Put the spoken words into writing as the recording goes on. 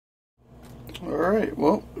Alright,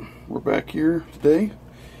 well, we're back here today,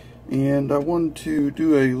 and I wanted to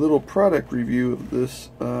do a little product review of this.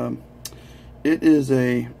 It is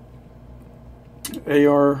a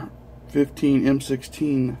AR15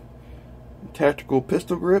 M16 tactical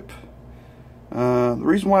pistol grip. The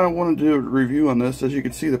reason why I wanted to do a review on this, as you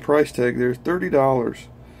can see the price tag there's $30,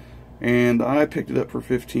 and I picked it up for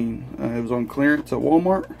 $15. It was on clearance at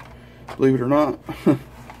Walmart, believe it or not.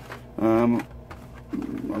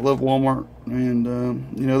 I love Walmart, and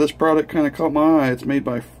you know, this product kind of caught my eye. It's made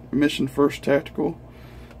by Mission First Tactical.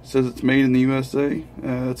 It says it's made in the USA.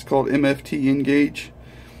 It's called MFT Engage,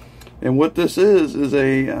 and what this is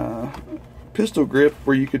a pistol grip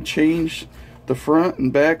where you can change the front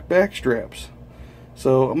and back straps.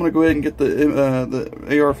 So I'm going to go ahead and get the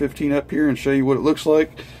AR15 up here and show you what it looks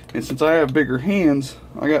like. And since I have bigger hands,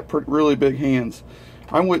 I got really big hands,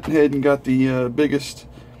 I went ahead and got the biggest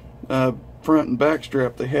front and back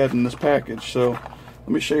strap they had in this package. So let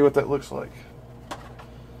me show you what that looks like.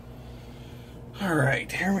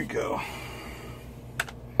 Alright, here we go.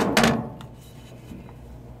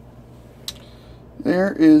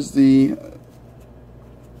 There is the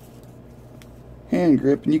hand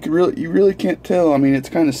grip, and you really can't tell. I mean, it's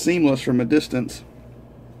kind of seamless from a distance,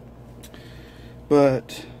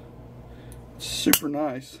 but it's super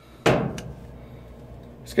nice.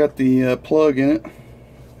 It's got the plug in it.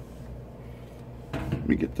 Let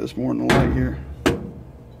me get this more in the light here.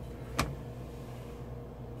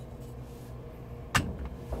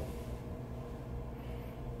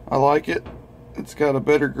 I like it. It's got a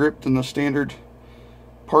better grip than the standard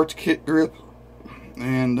parts kit grip,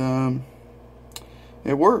 and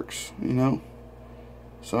it works, you know.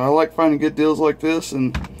 So I like finding good deals like this,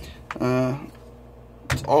 and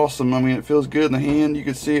it's awesome. I mean, it feels good in the hand. You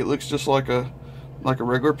can see it looks just like a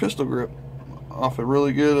regular pistol grip off a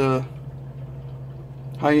really good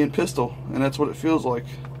high-end pistol, and that's what it feels like.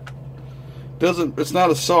 It's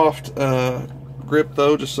not a soft grip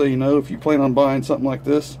though, just so you know. If you plan on buying something like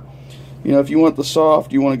this, you know, if you want the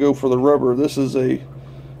soft, you want to go for the rubber. This is a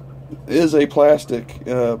plastic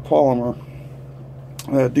polymer.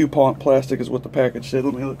 DuPont plastic is what the package said.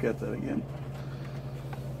 Let me look at that again.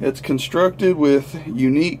 It's constructed with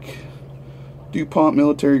unique DuPont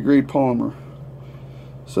military grade polymer.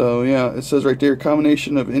 So yeah, it says right there,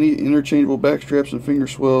 combination of any interchangeable back straps and finger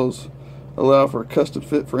swells allow for a custom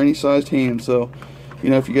fit for any sized hand. So, you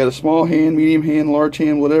know, if you got a small hand, medium hand, large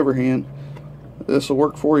hand, whatever hand, this will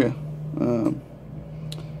work for you. And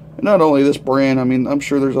not only this brand, I mean, I'm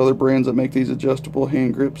sure there's other brands that make these adjustable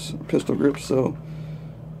hand grips, pistol grips. So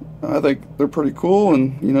I think they're pretty cool,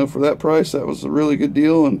 and you know, for that price, that was a really good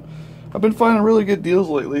deal. And I've been finding really good deals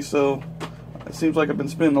lately, so it seems like I've been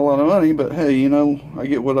spending a lot of money, but hey, you know, I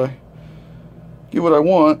get what I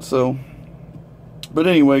want. So, but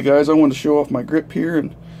anyway, guys, I wanted to show off my grip here,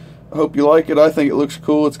 and I hope you like it. I think it looks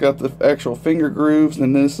cool. It's got the actual finger grooves,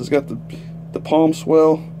 and then this has got the palm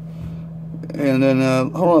swell. And then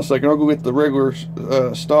hold on a second, I'll go get the regular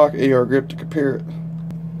stock AR grip to compare it.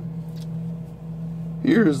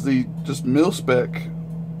 Here's the just mil-spec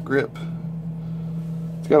grip.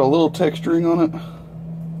 It's got a little texturing on it,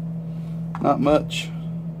 not much.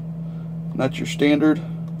 That's your standard,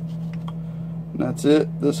 and that's it.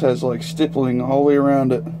 This has like stippling all the way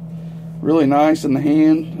around it. Really nice in the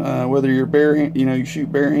hand, whether you're you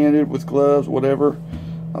shoot barehanded with gloves, whatever.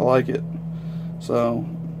 I like it. So,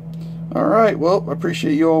 alright, well, I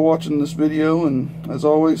appreciate you all watching this video, and as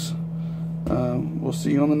always, we'll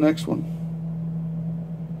see you on the next one.